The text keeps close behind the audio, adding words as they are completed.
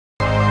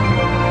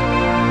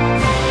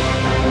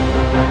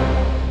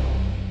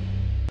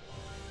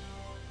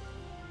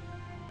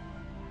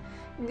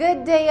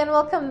Good day and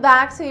welcome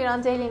back to Iran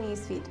Daily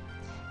Newsfeed.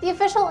 The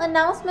official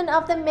announcement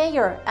of the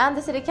mayor and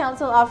the City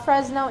Council of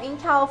Fresno in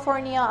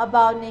California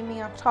about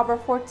naming October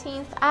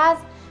 14th as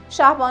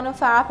Shahbano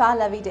Farah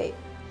Pahlavi Day.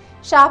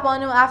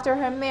 Shahbano after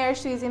her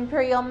marriage to His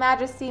Imperial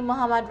Majesty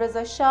Mohammad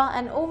Reza Shah,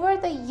 and over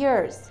the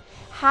years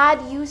had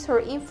used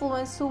her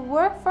influence to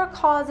work for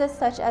causes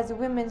such as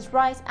women's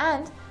rights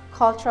and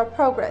cultural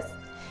progress.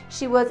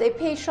 She was a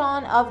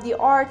patron of the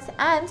arts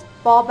and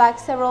bought back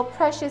several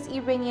precious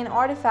Iranian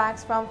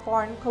artifacts from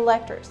foreign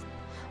collectors.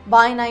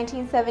 By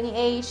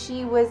 1978,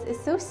 she was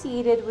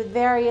associated with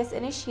various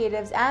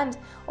initiatives and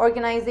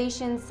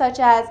organizations such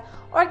as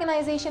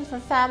Organization for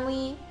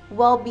Family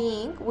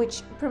Well-Being,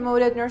 which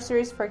promoted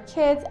nurseries for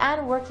kids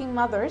and working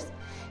mothers.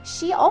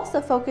 She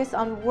also focused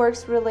on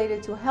works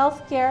related to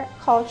healthcare,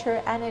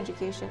 culture, and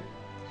education,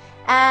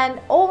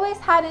 and always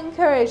had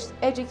encouraged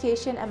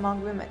education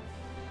among women.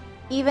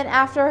 Even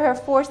after her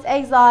forced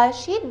exile,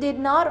 she did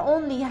not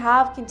only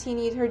have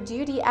continued her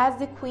duty as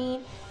the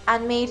queen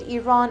and made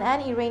Iran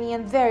and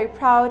Iranians very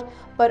proud,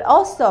 but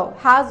also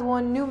has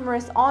won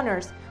numerous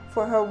honors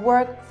for her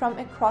work from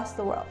across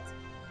the world.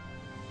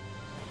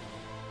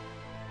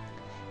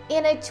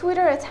 In a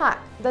Twitter attack,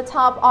 the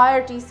top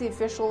IRGC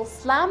official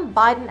slammed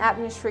Biden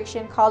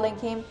administration, calling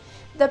him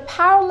the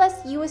powerless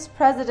US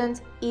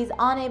president is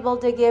unable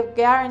to give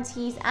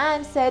guarantees,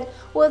 and said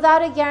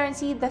without a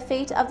guarantee the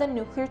fate of the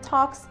nuclear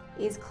talks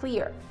is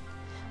clear.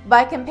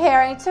 By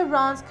comparing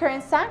Tehran's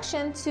current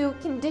sanctions to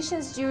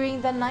conditions during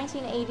the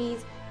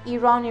 1980s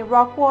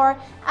Iran-Iraq War,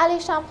 Ali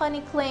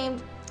Shamkhani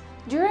claimed,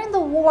 "During the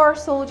war,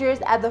 soldiers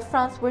at the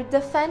fronts were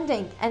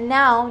defending, and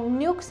now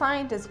nuke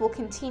scientists will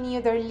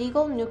continue their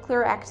illegal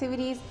nuclear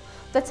activities."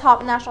 The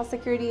top national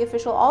security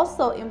official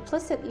also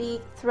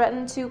implicitly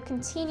threatened to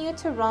continue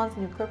Tehran's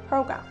nuclear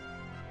program.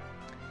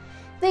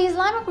 The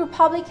Islamic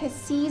Republic has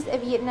seized a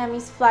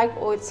Vietnamese-flagged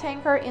oil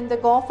tanker in the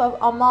Gulf of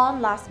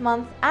Oman last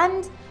month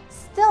and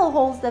still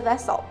holds the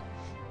vessel.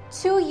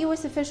 Two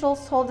U.S.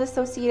 officials told the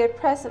Associated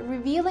Press,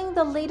 revealing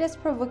the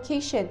latest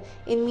provocation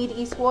in Middle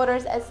East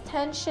waters as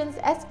tensions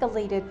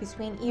escalated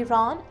between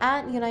Iran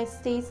and the United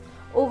States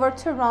over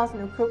Tehran's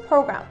nuclear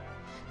program.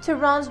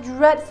 Tehran's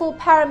dreadful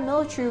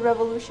paramilitary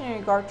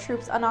Revolutionary Guard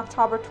troops on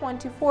October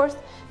 24th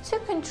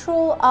took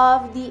control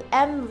of the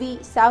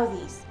MV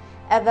Southeast,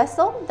 a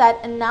vessel that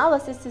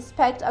analysts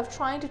suspect of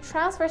trying to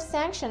transfer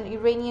sanctioned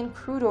Iranian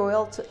crude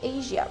oil to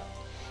Asia.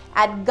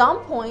 At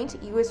gunpoint,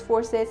 U.S.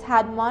 forces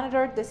had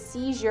monitored the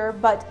seizure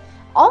but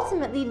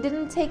ultimately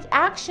didn't take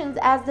actions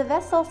as the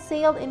vessel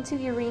sailed into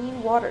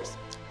Iranian waters.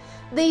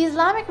 The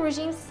Islamic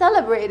regime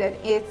celebrated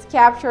its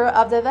capture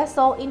of the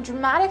vessel in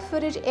dramatic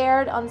footage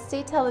aired on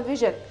state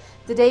television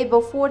the day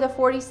before the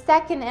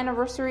 42nd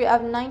anniversary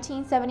of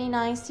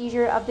 1979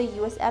 seizure of the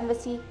U.S.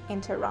 Embassy in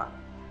Tehran.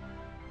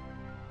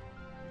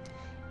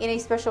 In a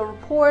special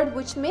report,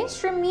 which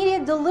mainstream media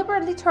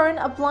deliberately turned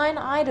a blind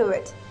eye to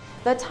it,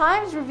 The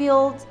Times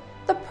revealed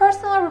the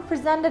personal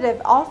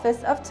representative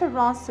office of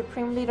Tehran's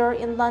supreme leader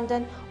in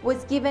London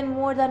was given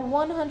more than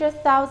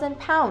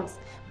 £100,000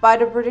 by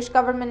the British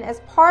government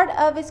as part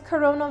of its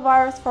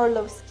coronavirus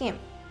furlough scheme.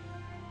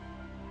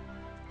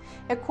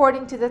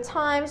 According to The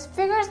Times,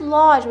 figures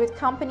lodged with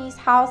Companies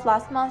House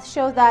last month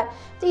show that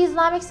the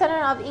Islamic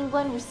Center of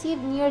England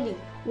received nearly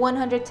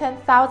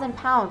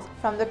 £110,000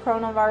 from the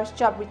coronavirus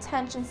job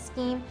retention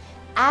scheme,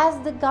 as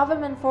the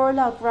government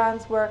furlough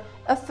grants were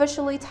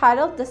officially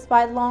titled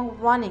despite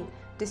long-running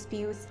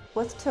disputes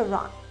with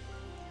Tehran.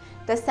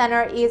 The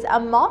center is a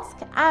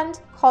mosque and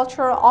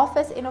cultural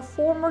office in a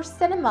former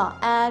cinema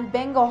and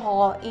bingo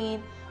hall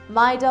in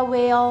Maida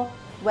Vale,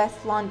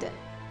 West London.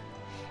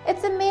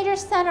 It's a major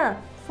center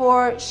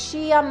for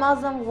Shia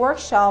Muslim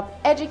workshop,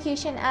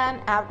 education, and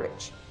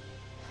outreach.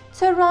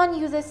 Tehran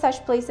uses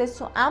such places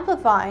to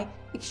amplify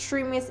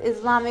extremist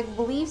Islamic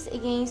beliefs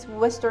against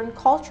Western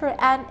culture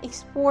and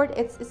export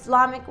its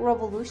Islamic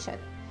revolution.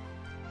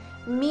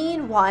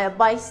 Meanwhile,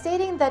 by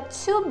stating that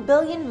 2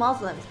 billion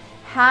Muslims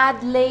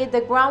had laid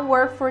the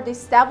groundwork for the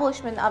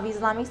establishment of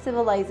Islamic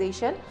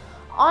civilization,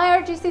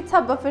 IRGC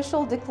top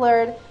official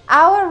declared,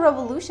 "Our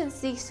revolution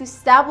seeks to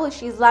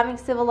establish Islamic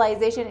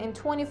civilization in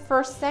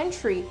 21st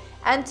century,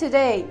 and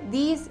today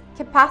these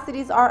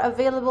capacities are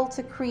available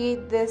to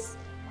create this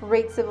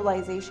great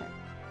civilization."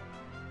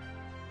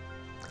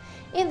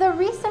 In the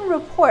recent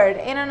report,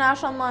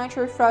 International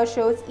Monetary Fraud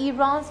shows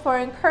Iran's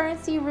foreign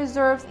currency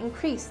reserves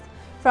increased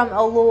from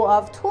a low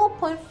of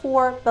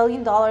 $12.4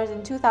 billion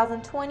in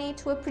 2020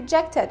 to a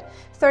projected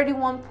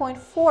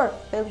 $31.4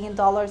 billion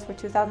for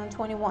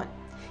 2021.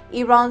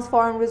 Iran's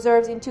foreign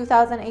reserves in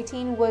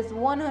 2018 was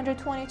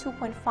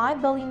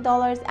 $122.5 billion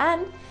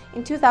and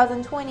in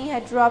 2020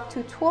 had dropped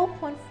to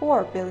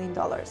 $12.4 billion.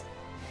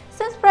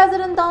 Since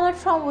President Donald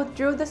Trump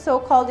withdrew the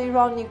so-called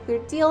Iran nuclear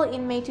deal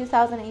in May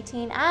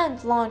 2018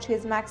 and launched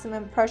his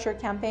maximum pressure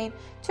campaign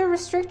to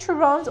restrict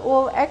Tehran's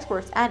oil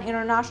exports and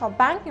international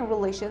banking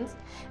relations,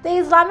 the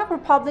Islamic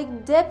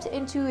Republic dipped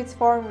into its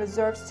foreign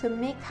reserves to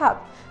make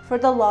up for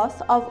the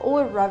loss of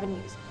oil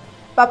revenues.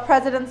 But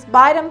President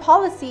Biden's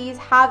policies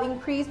have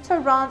increased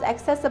Tehran's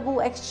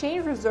accessible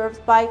exchange reserves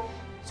by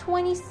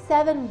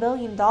 $27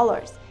 billion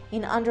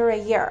in under a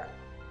year.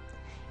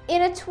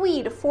 In a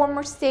tweet,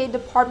 former State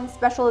Department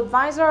Special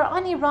Advisor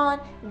on Iran,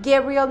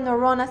 Gabriel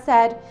Noronha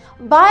said,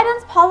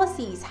 Biden's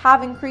policies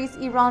have increased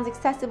Iran's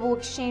accessible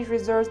exchange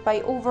reserves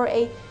by over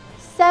a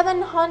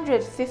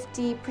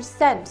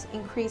 750%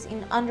 increase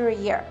in under a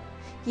year.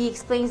 He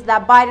explains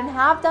that Biden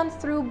have done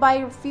through by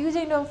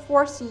refusing to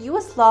enforce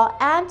U.S. law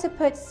and to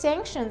put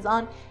sanctions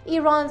on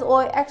Iran's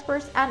oil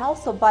exports, and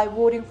also by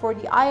voting for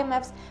the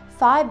IMF's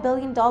 $5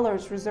 billion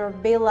reserve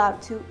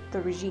bailout to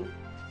the regime.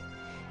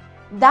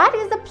 That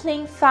is the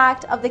plain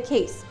fact of the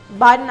case.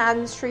 Biden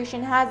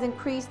administration has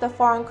increased the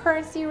foreign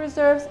currency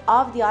reserves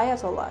of the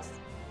Ayatollahs.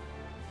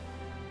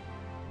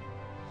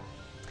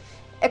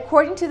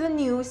 According to the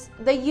news,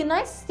 the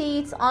United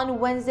States on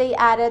Wednesday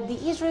added the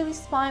Israeli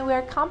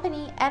spyware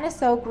company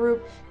NSO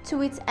Group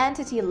to its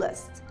entity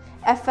list,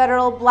 a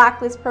federal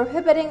blacklist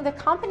prohibiting the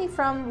company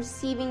from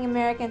receiving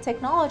American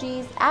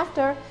technologies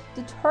after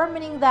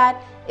determining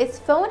that its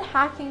phone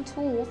hacking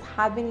tools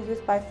had been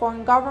used by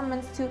foreign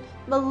governments to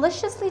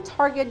maliciously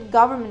target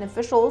government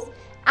officials,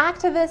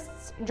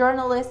 activists,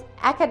 journalists,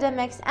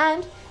 academics,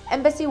 and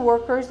embassy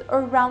workers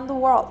around the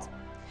world.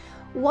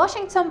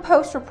 Washington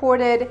Post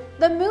reported,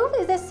 the move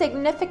is a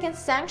significant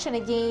sanction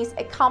against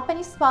a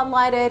company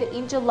spotlighted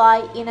in July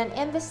in an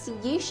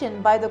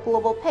investigation by the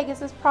Global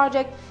Pegasus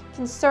Project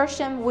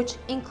consortium, which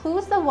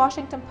includes the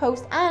Washington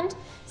Post and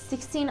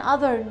 16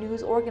 other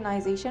news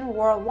organizations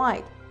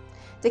worldwide.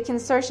 The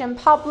consortium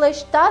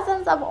published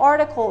dozens of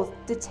articles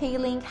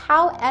detailing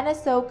how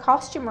NSO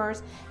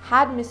customers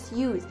had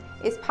misused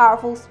its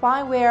powerful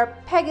spyware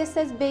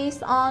Pegasus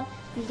based on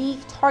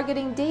leaked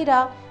targeting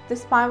data. The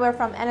spyware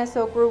from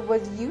NSO Group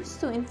was used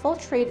to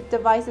infiltrate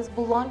devices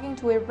belonging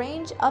to a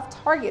range of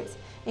targets,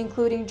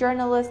 including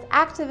journalists,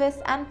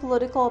 activists, and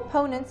political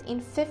opponents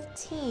in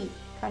 15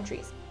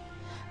 countries.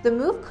 The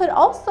move could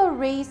also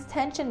raise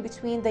tension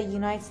between the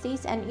United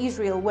States and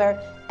Israel,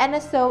 where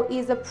NSO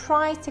is a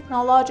prized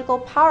technological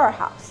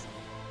powerhouse.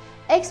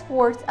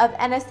 Exports of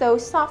NSO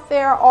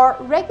software are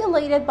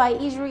regulated by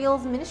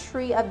Israel's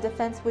Ministry of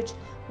Defense, which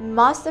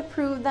must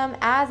approve them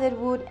as it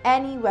would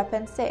any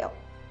weapon sale.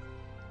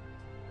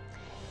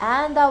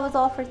 And that was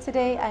all for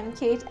today. I'm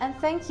Kate, and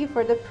thank you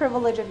for the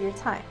privilege of your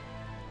time.